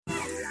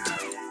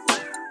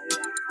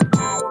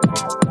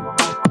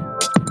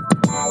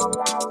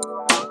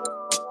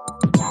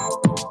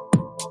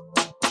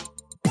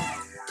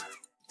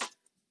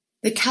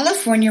The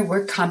California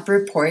Work Comp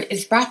Report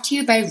is brought to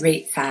you by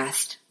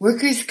RateFast,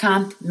 Workers'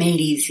 Comp Made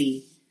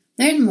Easy.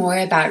 Learn more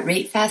about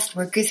RateFast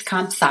Workers'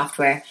 Comp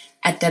software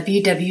at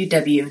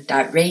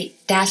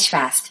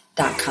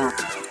www.rate-fast.com.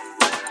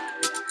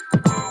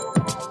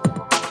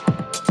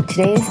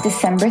 Today is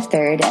December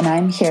 3rd, and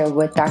I'm here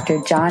with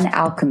Dr. John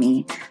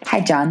Alchemy.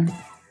 Hi, John.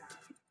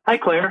 Hi,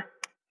 Claire.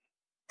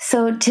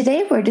 So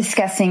today we're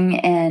discussing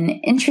an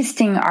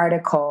interesting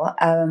article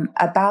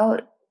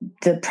about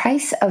the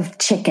price of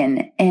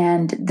chicken.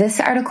 And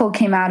this article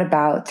came out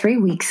about 3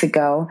 weeks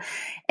ago,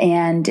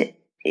 and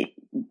it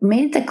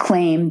made the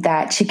claim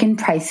that chicken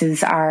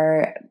prices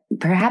are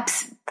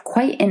perhaps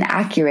quite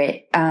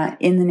inaccurate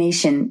in the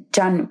nation.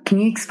 John, can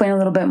you explain a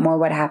little bit more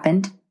what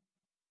happened?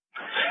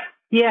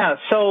 Yeah,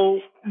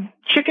 so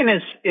chicken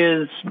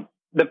is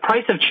the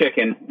price of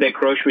chicken that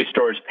grocery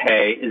stores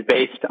pay is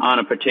based on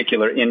a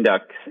particular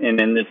index.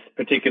 And in this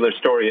particular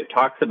story, it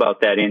talks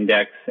about that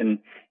index and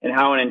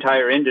how an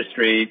entire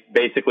industry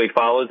basically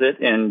follows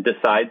it and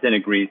decides and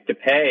agrees to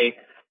pay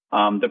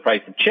the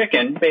price of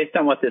chicken based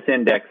on what this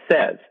index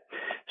says.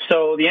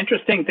 So the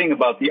interesting thing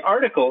about the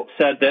article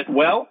said that,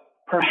 well,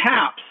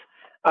 perhaps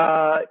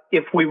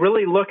if we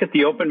really look at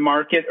the open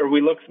market, or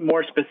we look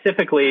more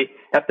specifically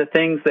at the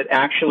things that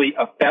actually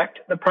affect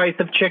the price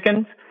of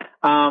chickens,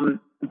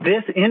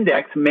 this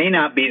index may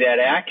not be that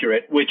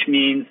accurate, which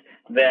means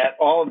that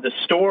all of the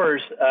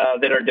stores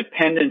that are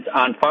dependent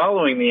on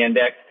following the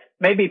index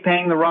may be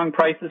paying the wrong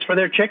prices for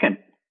their chicken.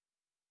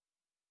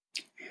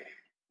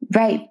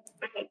 Right,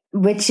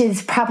 which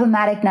is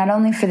problematic not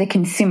only for the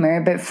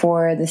consumer, but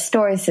for the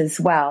stores as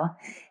well.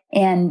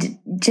 And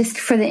just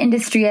for the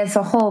industry as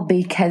a whole,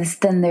 because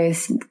then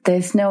there's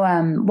no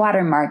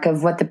watermark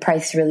of what the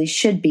price really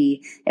should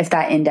be if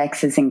that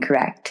index is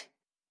incorrect.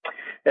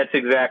 That's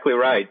exactly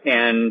right.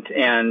 And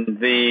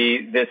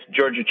this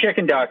Georgia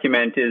Chicken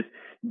document is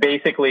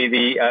basically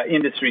the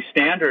industry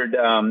standard,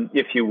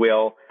 if you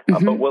will.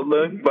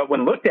 Mm-hmm. But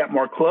when looked at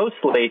more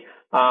closely,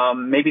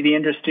 maybe the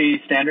industry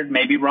standard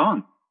may be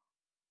wrong.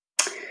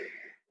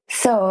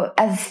 So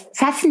as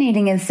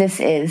fascinating as this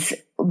is,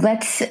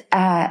 let's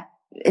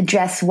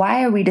address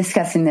why are we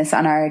discussing this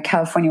on our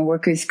California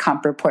Workers'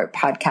 Comp Report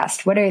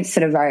podcast? What are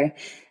sort of our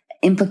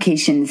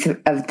implications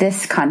of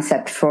this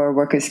concept for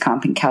workers'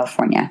 comp in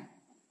California?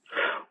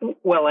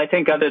 Well, I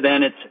think other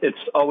than it's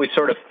always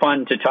sort of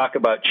fun to talk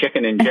about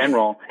chicken in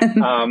general,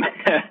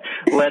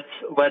 let's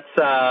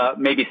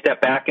maybe step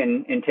back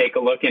and take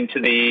a look into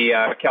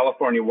the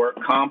California work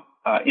comp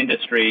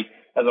industry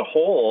as a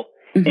whole,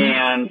 mm-hmm.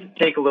 and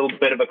take a little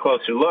bit of a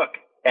closer look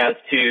as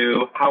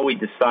to how we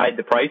decide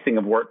the pricing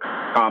of work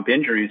comp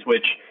injuries,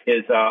 which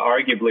is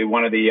arguably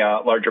one of the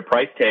larger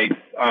price tags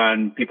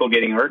on people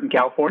getting hurt in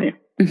California.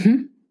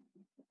 Mm-hmm.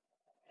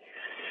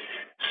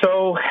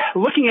 So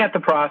looking at the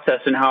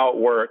process and how it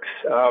works,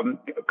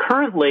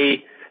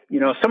 currently,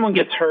 someone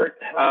gets hurt,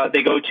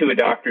 they go to a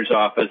doctor's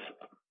office,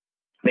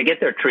 they get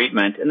their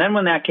treatment, and then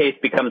when that case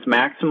becomes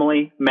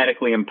maximally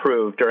medically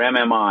improved, or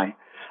MMI,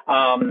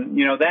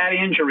 that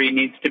injury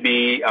needs to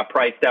be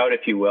priced out,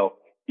 if you will,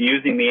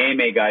 using the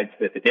AMA Guide's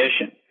 5th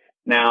edition.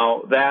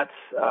 Now, that's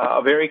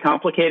a very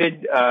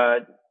complicated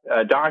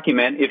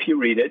document if you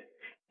read it.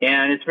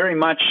 And it's very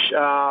much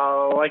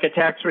like a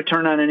tax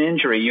return on an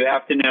injury. You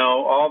have to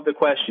know all of the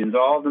questions,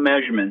 all of the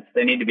measurements.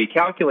 They need to be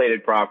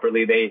calculated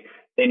properly. They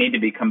need to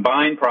be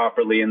combined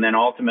properly, and then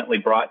ultimately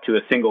brought to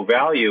a single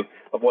value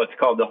of what's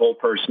called the whole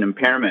person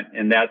impairment.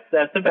 And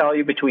that's a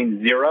value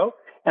between 0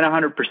 and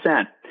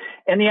 100%.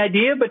 And the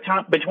idea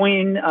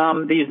between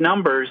these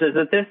numbers is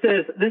that this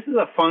is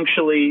a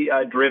functionally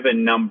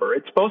driven number.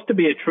 It's supposed to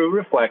be a true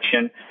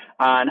reflection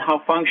on how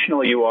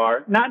functional you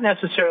are, not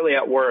necessarily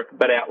at work,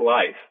 but at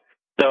life.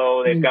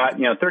 So they've got,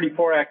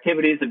 34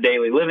 activities of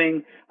daily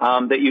living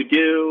that you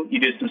do. You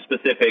do some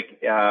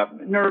specific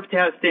nerve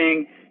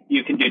testing.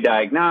 You can do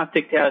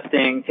diagnostic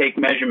testing, take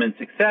measurements,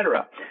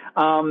 etc.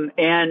 And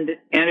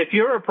if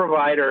you're a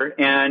provider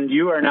and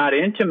you are not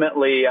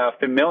intimately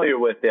familiar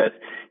with this,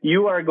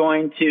 you are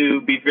going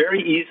to be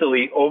very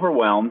easily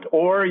overwhelmed,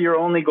 or you're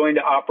only going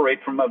to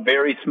operate from a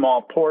very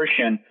small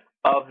portion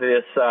of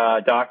this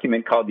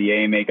document called the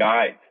AMA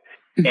Guide.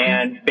 Mm-hmm.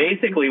 And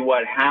basically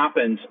what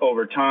happens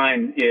over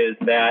time is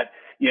that,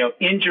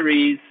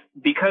 injuries,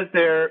 because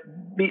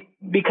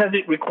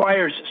it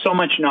requires so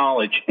much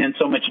knowledge and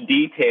so much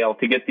detail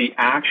to get the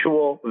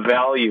actual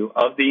value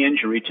of the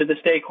injury to the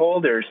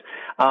stakeholders,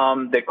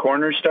 the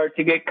corners start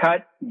to get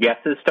cut,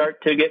 guesses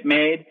start to get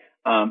made,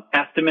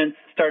 estimates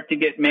start to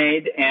get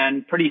made,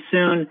 and pretty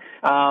soon,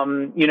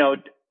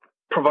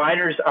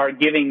 providers are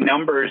giving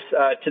numbers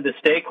to the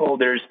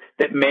stakeholders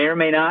that may or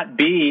may not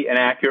be an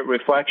accurate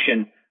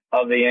reflection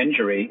of the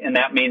injury. And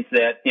that means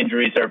that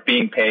injuries are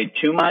being paid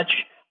too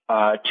much,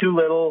 too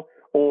little,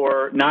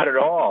 or not at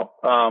all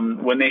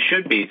when they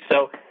should be.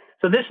 So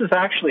this is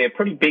actually a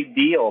pretty big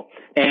deal.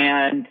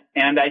 And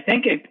I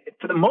think it,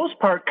 for the most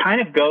part,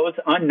 kind of goes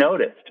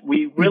unnoticed.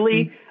 We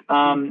really,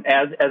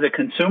 as a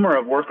consumer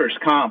of workers'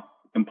 comp,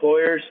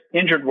 employers,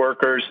 injured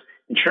workers,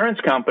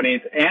 insurance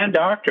companies, and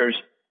doctors,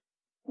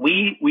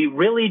 we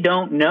really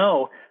don't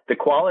know the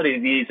quality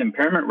of these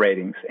impairment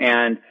ratings.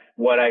 And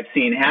what I've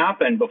seen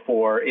happen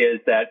before is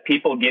that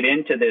people get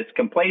into this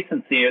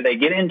complacency, or they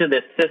get into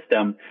this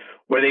system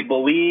where they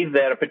believe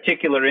that a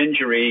particular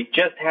injury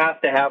just has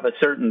to have a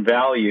certain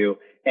value.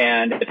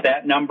 And if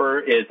that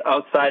number is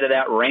outside of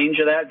that range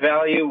of that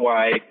value,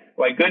 why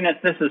goodness,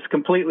 this is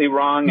completely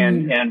wrong,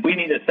 and we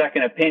need a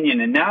second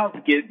opinion. And now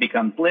it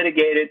becomes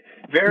litigated,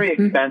 very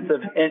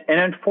expensive. And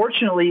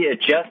unfortunately,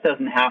 it just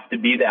doesn't have to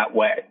be that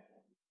way.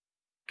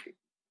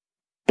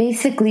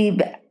 Basically,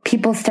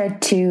 people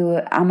start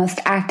to almost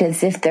act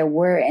as if there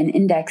were an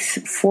index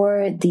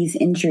for these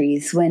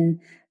injuries, when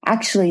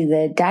actually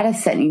the data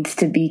set needs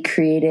to be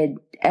created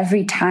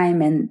every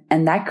time,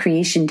 and that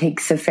creation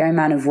takes a fair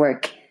amount of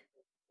work.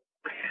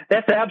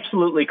 That's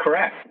absolutely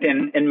correct.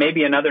 And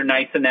maybe another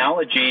nice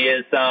analogy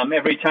is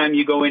every time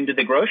you go into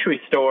the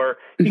grocery store,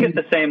 you get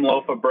the same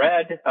loaf of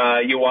bread.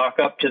 You walk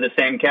up to the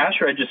same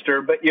cash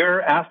register, but you're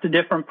asked a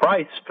different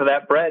price for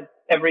that bread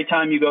every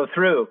time you go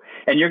through.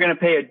 And you're going to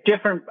pay a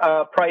different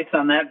price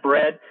on that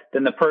bread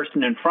than the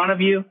person in front of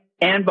you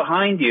and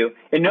behind you.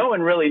 And no one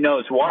really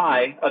knows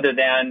why, other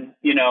than,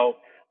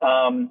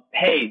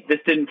 hey, this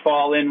didn't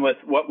fall in with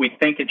what we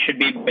think it should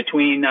be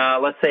between,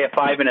 let's say, a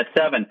 5 and a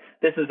 7.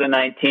 This is a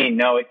 19.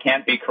 No, it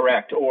can't be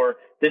correct. Or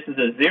this is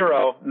a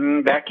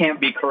 0. That can't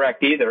be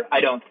correct either,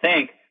 I don't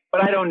think.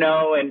 But I don't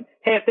know. And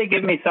hey, if they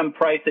give me some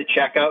price at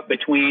checkout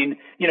between,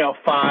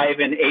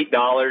 $5 and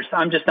 $8,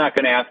 I'm just not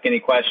going to ask any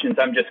questions.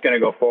 I'm just going to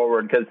go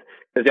forward because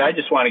I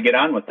just want to get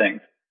on with things.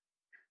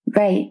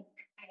 Right.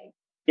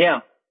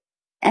 Yeah.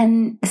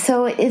 And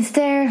so is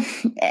there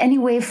any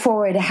way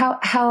forward?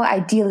 How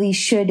ideally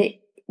should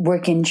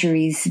work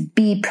injuries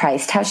be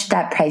priced? How should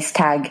that price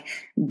tag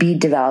be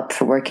developed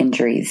for work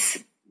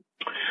injuries?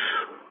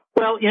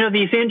 Well,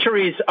 these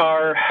injuries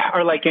are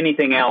like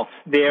anything else.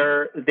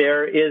 There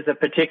is a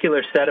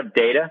particular set of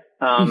data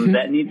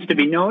that needs to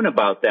be known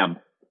about them.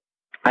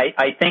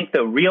 I think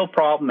the real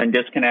problem and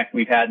disconnect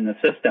we've had in the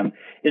system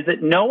is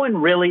that no one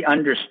really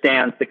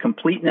understands the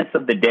completeness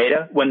of the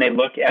data when they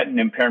look at an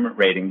impairment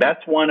rating.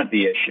 That's one of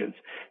the issues.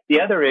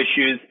 The other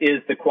issues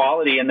is the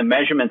quality and the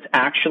measurements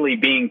actually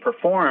being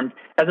performed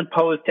as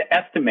opposed to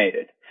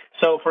estimated.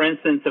 So, for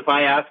instance, if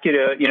I ask you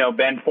to,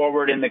 bend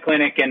forward in the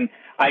clinic and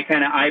I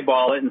kind of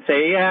eyeball it and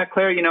say, yeah,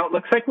 Claire, it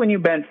looks like when you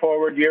bend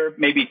forward, you're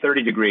maybe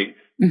 30 degrees,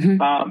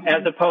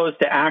 as opposed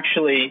to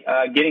actually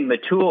getting the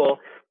tool,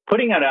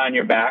 putting it on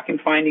your back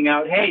and finding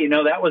out, hey,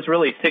 that was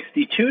really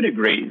 62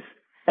 degrees.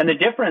 And the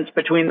difference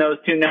between those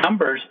two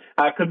numbers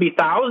could be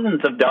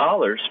thousands of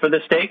dollars for the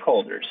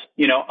stakeholders,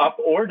 up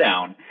or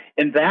down.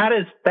 And that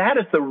is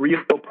the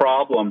real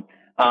problem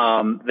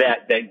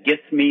that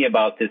gets me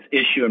about this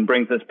issue and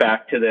brings us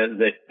back to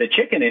the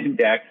chicken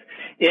index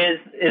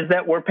is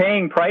that we're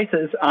paying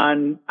prices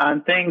on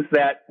things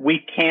that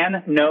we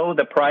can know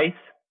the price,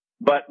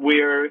 but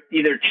we're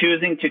either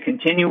choosing to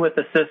continue with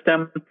the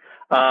system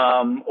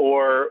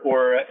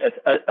or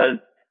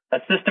a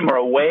system or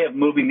a way of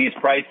moving these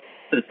prices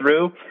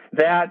through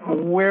that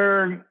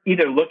we're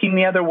either looking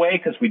the other way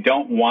because we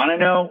don't want to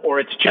know, or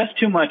it's just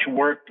too much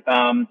work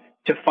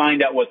to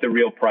find out what the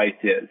real price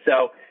is.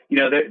 So,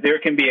 there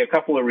can be a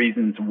couple of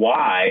reasons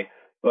why,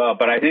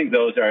 but I think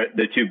those are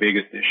the two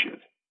biggest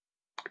issues.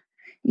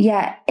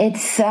 Yeah,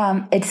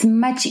 it's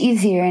much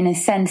easier in a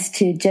sense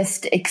to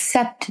just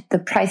accept the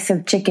price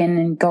of chicken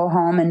and go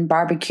home and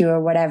barbecue or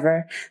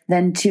whatever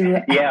than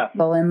to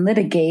go and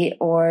litigate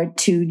or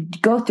to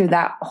go through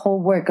that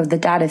whole work of the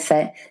data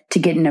set to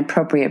get an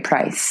appropriate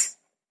price.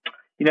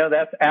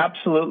 That's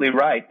absolutely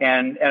right.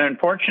 And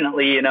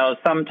unfortunately,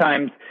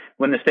 sometimes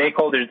when the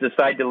stakeholders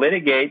decide to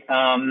litigate,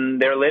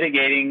 they're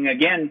litigating,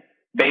 again,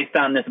 based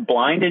on this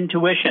blind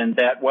intuition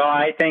that, well,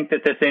 I think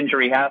that this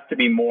injury has to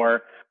be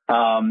more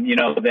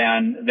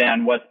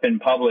than what's been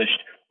published,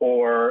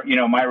 or,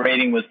 my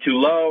rating was too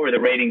low or the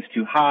rating's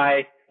too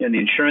high, and the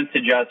insurance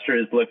adjuster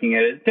is looking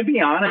at it. To be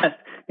honest,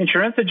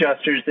 insurance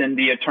adjusters and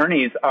the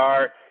attorneys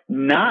are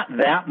not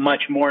that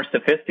much more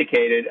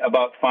sophisticated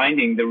about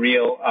finding the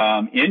real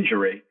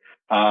injury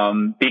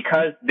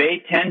because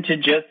they tend to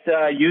just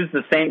use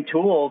the same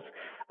tools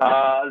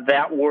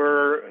that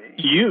were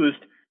used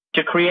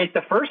to create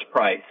the first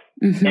price.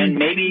 And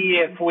maybe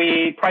if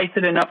we price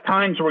it enough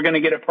times, we're going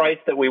to get a price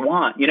that we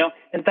want,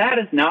 and that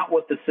is not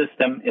what the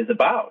system is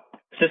about.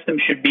 The system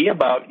should be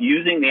about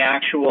using the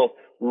actual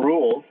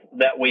rules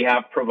that we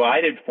have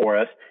provided for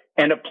us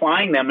and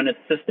applying them in a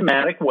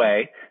systematic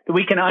way that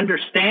we can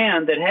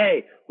understand that,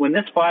 hey, when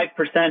this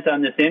 5%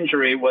 on this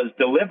injury was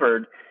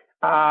delivered,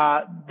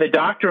 the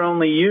doctor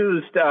only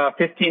used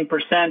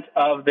 15%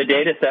 of the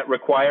data set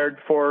required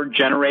for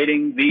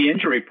generating the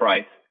injury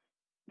price.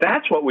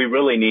 That's what we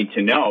really need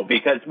to know,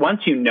 because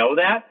once you know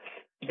that,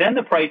 then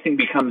the pricing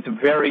becomes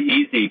very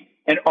easy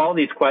and all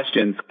these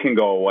questions can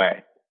go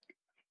away.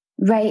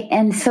 Right.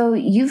 And so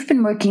you've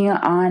been working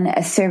on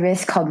a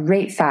service called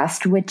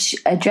RateFast, which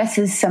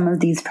addresses some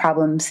of these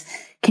problems.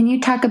 Can you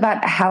talk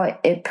about how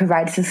it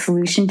provides a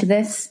solution to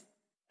this?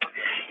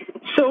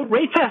 So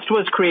RateFast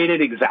was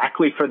created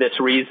exactly for this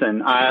reason.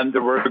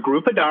 There were a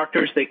group of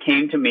doctors that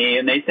came to me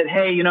and they said,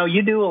 hey,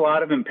 you do a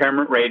lot of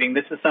impairment rating.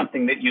 This is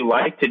something that you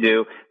like to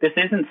do. This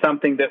isn't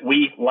something that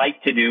we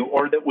like to do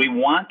or that we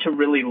want to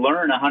really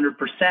learn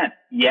 100%.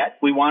 Yet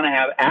we want to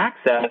have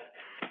access,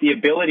 the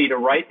ability to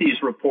write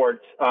these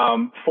reports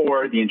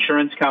for the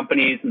insurance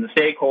companies and the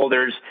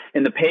stakeholders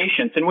and the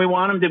patients, and we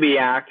want them to be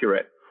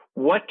accurate.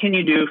 What can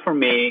you do for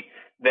me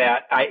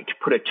that I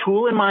put a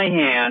tool in my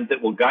hand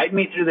that will guide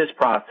me through this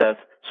process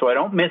so I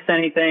don't miss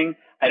anything,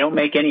 I don't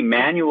make any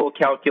manual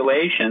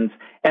calculations,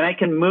 and I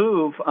can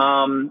move,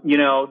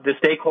 the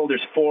stakeholders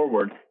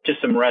forward to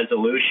some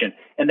resolution.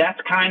 And that's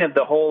kind of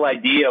the whole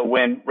idea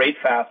when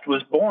RateFast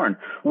was born.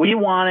 We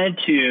wanted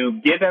to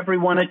give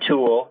everyone a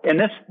tool, and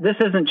this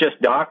isn't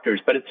just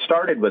doctors, but it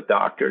started with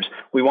doctors.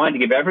 We wanted to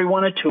give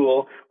everyone a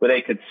tool where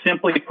they could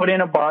simply put in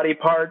a body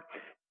part,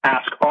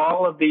 ask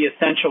all of the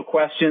essential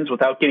questions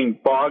without getting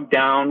bogged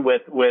down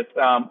with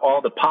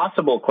all the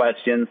possible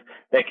questions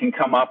that can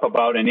come up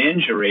about an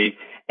injury,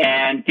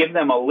 and give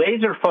them a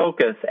laser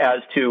focus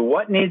as to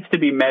what needs to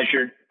be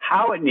measured,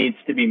 how it needs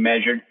to be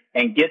measured,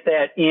 and get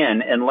that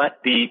in and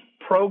let the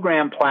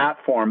program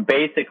platform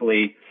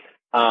basically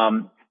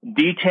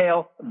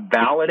detail,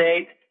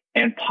 validate,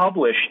 and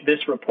publish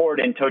this report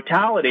in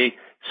totality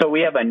so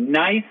we have a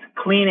nice,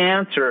 clean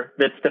answer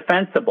that's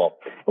defensible.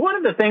 One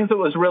of the things that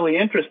was really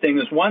interesting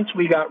is once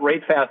we got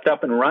RateFast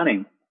up and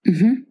running,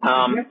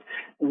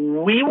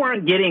 we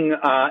weren't getting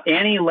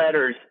any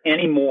letters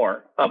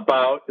anymore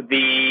about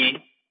the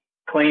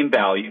claim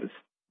values.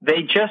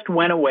 They just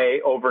went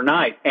away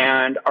overnight.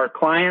 And our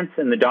clients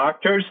and the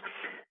doctors,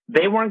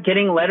 they weren't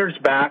getting letters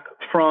back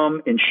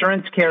from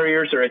insurance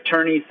carriers or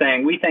attorneys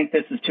saying, we think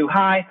this is too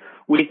high,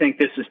 we think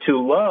this is too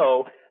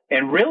low.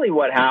 And really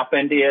what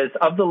happened is,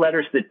 of the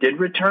letters that did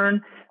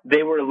return,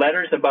 they were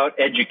letters about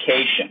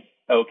education,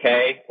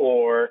 okay?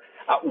 Or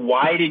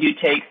why did you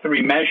take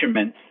 3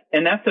 measurements?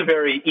 And that's a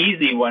very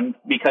easy one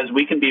because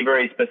we can be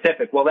very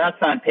specific. Well,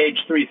 that's on page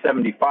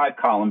 375,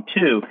 column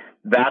 2.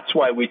 That's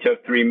why we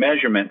took 3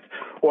 measurements.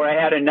 Or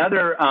I had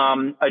another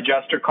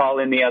adjuster call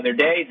in the other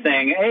day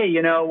saying, hey,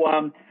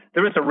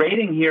 there was a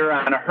rating here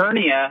on a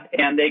hernia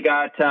and they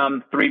got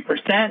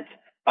 3%.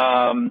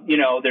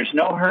 There's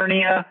no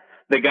hernia.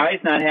 The guy's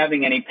not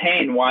having any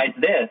pain. Why is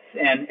this?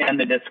 And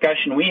the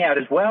discussion we had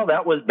as well,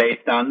 that was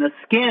based on the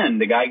skin.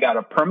 The guy got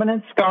a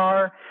permanent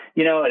scar.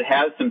 It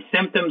has some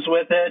symptoms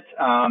with it.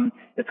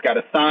 It's got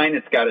a sign.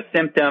 It's got a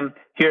symptom.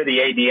 Here are the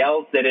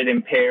ADLs that it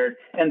impaired.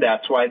 And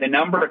that's why the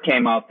number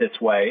came out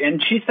this way.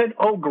 And she said,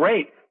 oh,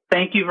 great.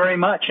 Thank you very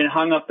much. And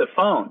hung up the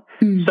phone.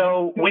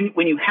 So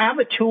when you have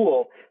a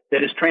tool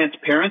that is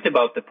transparent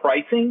about the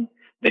pricing,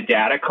 the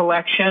data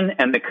collection,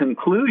 and the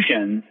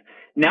conclusions,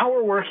 now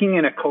we're working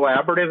in a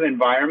collaborative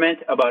environment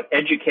about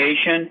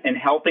education and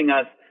helping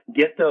us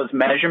get those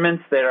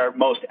measurements that are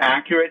most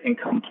accurate and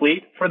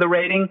complete for the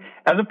rating,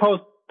 as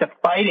opposed to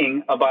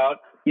fighting about,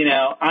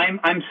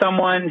 I'm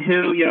someone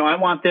who, I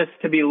want this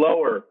to be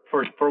lower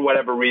for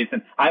whatever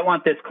reason. I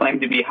want this claim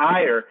to be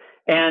higher.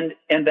 And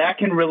that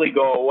can really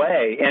go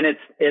away. And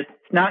it's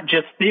not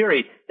just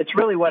theory. It's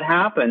really what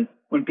happens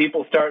when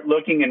people start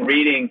looking and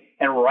reading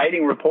and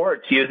writing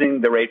reports using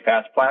the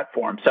RateFast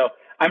platform. So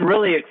I'm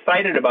really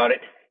excited about it,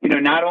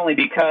 not only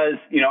because,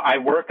 I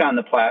work on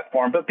the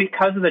platform, but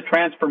because of the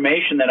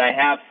transformation that I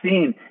have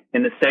seen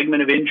in the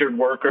segment of injured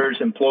workers,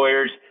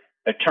 employers,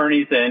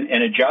 attorneys,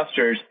 and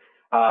adjusters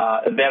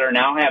that are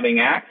now having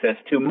access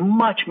to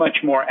much, much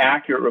more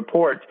accurate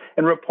reports,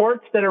 and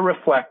reports that are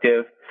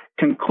reflective,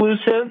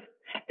 conclusive,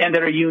 and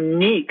that are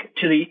unique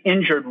to the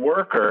injured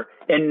worker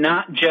and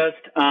not just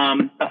a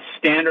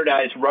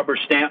standardized rubber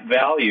stamp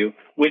value,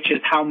 which is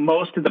how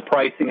most of the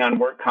pricing on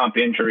work comp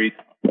injuries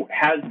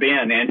has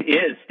been and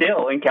is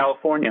still in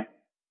California.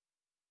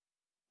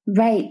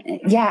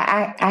 Right.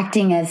 Yeah.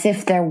 Acting as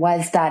if there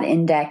was that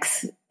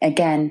index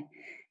again.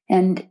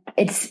 And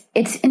it's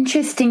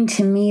interesting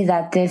to me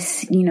that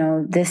this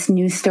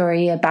news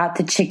story about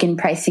the chicken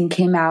pricing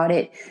came out.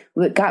 It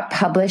got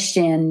published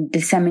and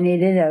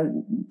disseminated a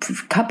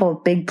couple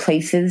of big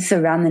places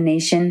around the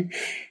nation.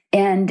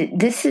 And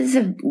this is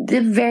a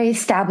very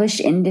established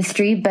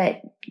industry,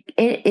 but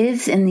it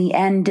is in the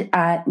end,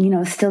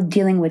 still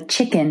dealing with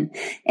chicken.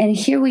 And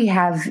here we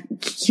have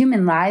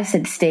human lives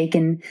at stake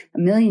in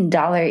 $1 million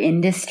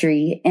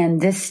industry. And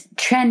this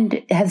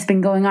trend has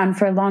been going on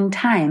for a long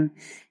time.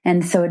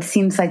 And so it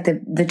seems like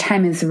the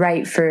time is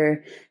right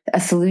for a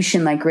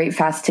solution like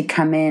RateFast to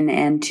come in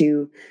and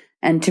to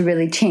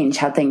really change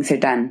how things are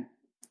done.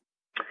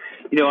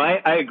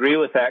 I agree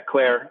with that,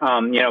 Claire.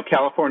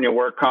 California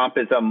work comp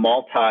is a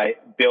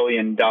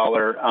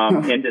multi-billion-dollar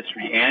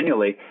industry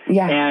annually.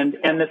 Yeah. And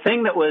the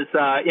thing that was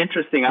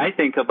interesting, I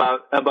think,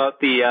 about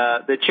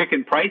the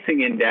chicken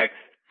pricing index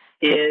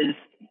is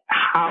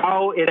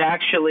how it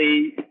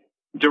actually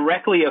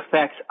directly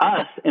affects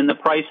us in the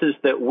prices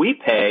that we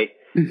pay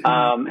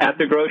at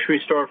the grocery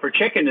store for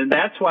chicken. And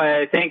that's why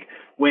I think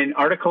when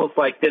articles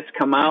like this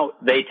come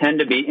out, they tend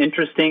to be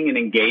interesting and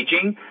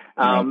engaging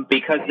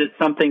because it's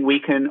something we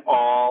can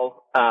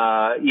all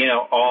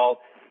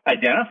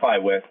identify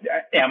with.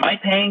 Am I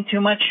paying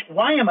too much?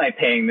 Why am I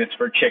paying this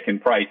for chicken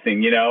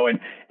pricing?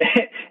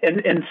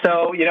 And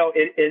so,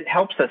 it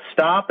helps us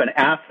stop and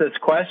ask this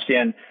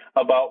question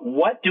about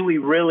what do we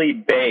really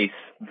base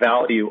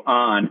value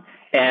on?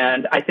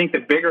 And I think the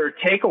bigger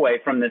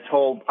takeaway from this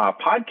whole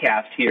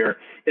podcast here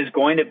is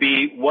going to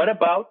be, what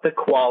about the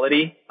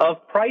quality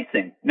of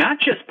pricing? Not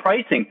just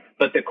pricing,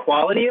 but the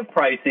quality of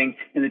pricing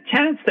and the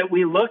tenets that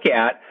we look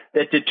at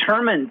that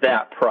determine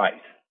that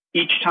price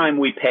each time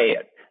we pay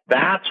it.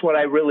 That's what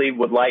I really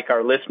would like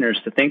our listeners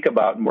to think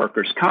about in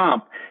workers'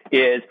 comp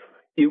is,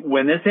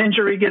 when this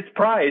injury gets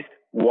priced,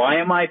 why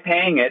am I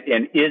paying it,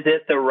 and is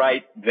it the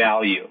right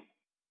value?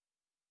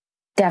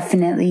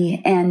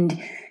 Definitely.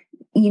 And,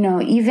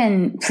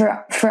 even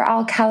for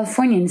all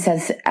Californians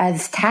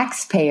as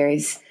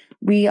taxpayers,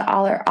 we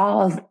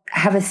all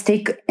have a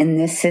stake in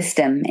this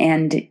system.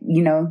 And,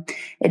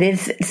 it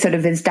is sort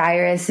of as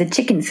dire as the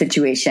chicken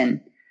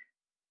situation.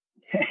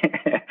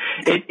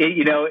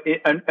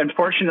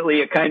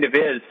 Unfortunately, it kind of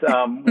is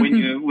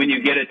when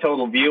you get a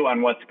total view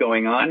on what's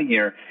going on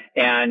here.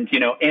 And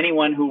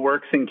anyone who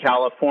works in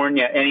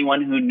California,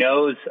 anyone who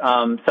knows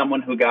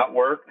someone who got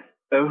hurt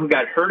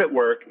at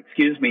work,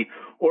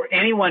 or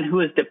anyone who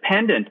is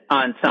dependent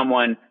on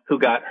someone who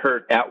got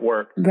hurt at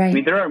work. Right. I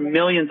mean, there are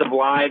millions of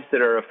lives that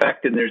are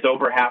affected. There's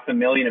over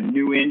 500,000 of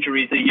new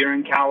injuries a year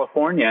in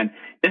California, and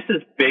this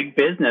is big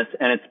business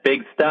and it's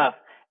big stuff.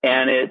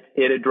 And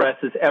it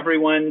addresses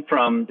everyone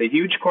from the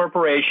huge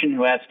corporation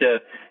who has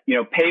to,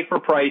 pay for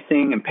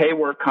pricing and pay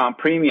work comp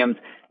premiums,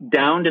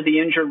 down to the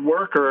injured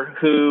worker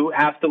who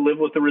has to live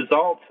with the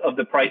results of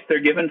the price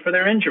they're given for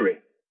their injury.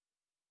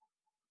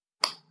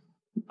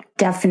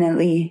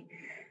 Definitely.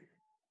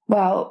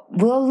 Well,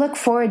 we'll look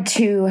forward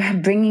to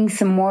bringing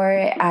some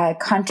more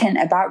content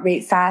about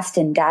RateFast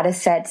and data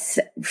sets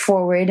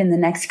forward in the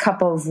next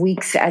couple of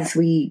weeks as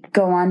we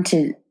go on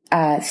to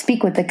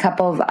speak with a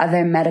couple of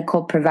other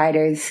medical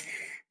providers.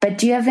 But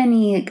do you have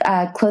any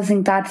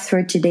closing thoughts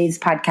for today's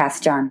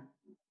podcast, John?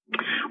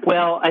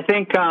 Well, I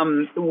think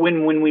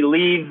when we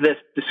leave this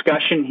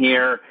discussion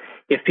here,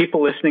 if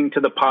people listening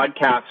to the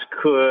podcast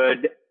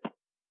could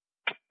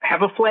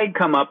have a flag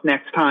come up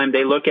next time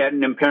they look at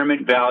an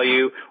impairment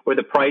value or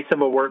the price of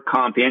a work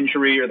comp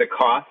injury or the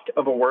cost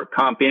of a work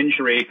comp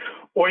injury,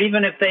 or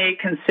even if they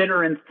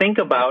consider and think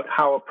about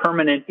how a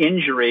permanent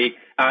injury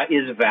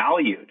is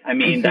valued. I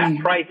mean, that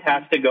price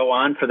has to go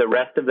on for the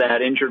rest of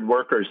that injured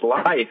worker's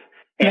life,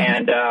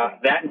 and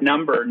that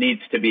number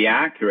needs to be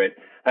accurate.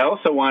 I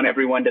also want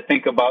everyone to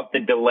think about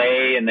the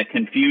delay and the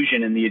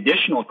confusion and the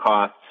additional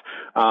costs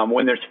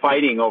when there's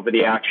fighting over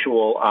the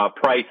actual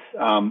price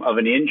of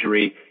an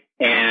injury,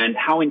 and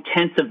how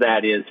intensive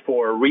that is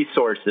for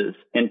resources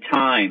and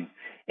time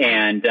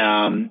and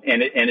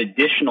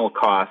additional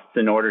costs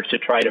in order to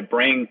try to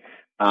bring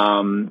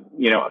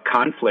a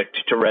conflict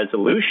to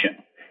resolution.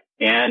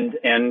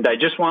 And I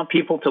just want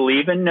people to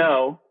leave and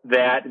know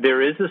that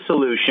there is a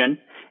solution,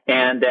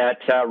 and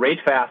that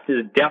RateFast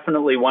is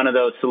definitely one of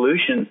those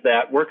solutions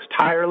that works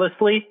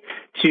tirelessly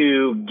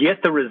to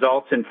get the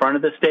results in front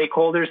of the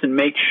stakeholders and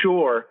make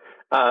sure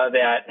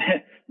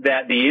that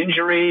the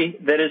injury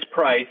that is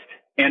priced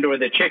and or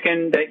the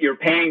chicken that you're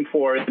paying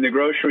for in the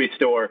grocery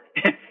store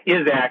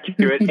is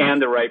accurate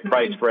and the right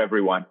price for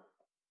everyone.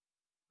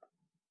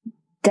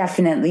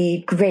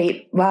 Definitely.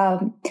 Great.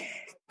 Well,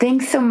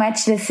 thanks so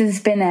much. This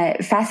has been a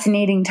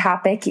fascinating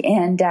topic,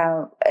 and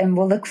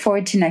we'll look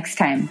forward to next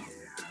time.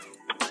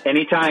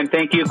 Anytime.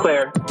 Thank you,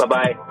 Claire.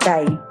 Bye-bye.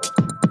 Bye.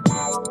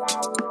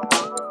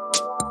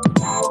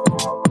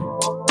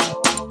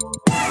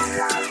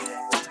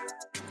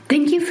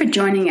 Thank you for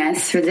joining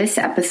us for this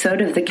episode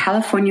of the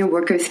California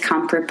Workers'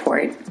 Comp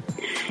Report.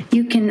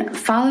 You can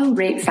follow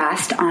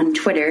RateFast on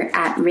Twitter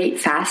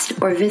 @RateFast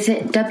or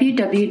visit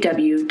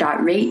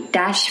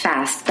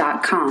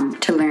www.rate-fast.com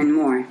to learn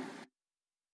more.